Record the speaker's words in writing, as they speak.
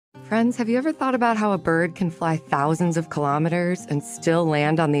Friends, have you ever thought about how a bird can fly thousands of kilometers and still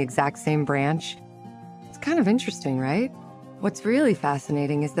land on the exact same branch? It's kind of interesting, right? What's really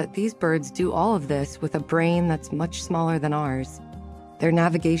fascinating is that these birds do all of this with a brain that's much smaller than ours. Their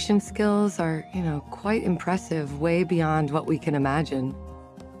navigation skills are, quite impressive, way beyond what we can imagine.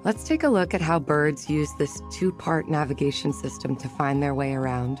 Let's take a look at how birds use this two-part navigation system to find their way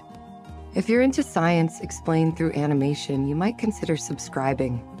around. If you're into science explained through animation, you might consider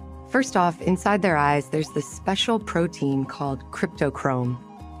subscribing. First off, inside their eyes, there's this special protein called cryptochrome.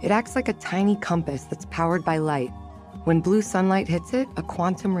 It acts like a tiny compass that's powered by light. When blue sunlight hits it, a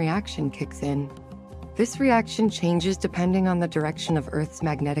quantum reaction kicks in. This reaction changes depending on the direction of Earth's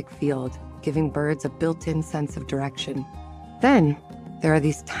magnetic field, giving birds a built-in sense of direction. Then, there are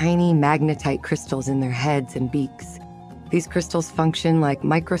these tiny magnetite crystals in their heads and beaks. These crystals function like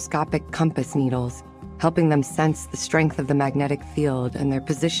microscopic compass needles, helping them sense the strength of the magnetic field and their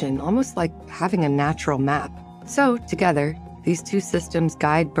position, almost like having a natural map. So, together, these two systems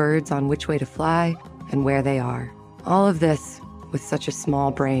guide birds on which way to fly and where they are. All of this with such a small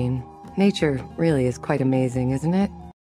brain. Nature really is quite amazing, isn't it?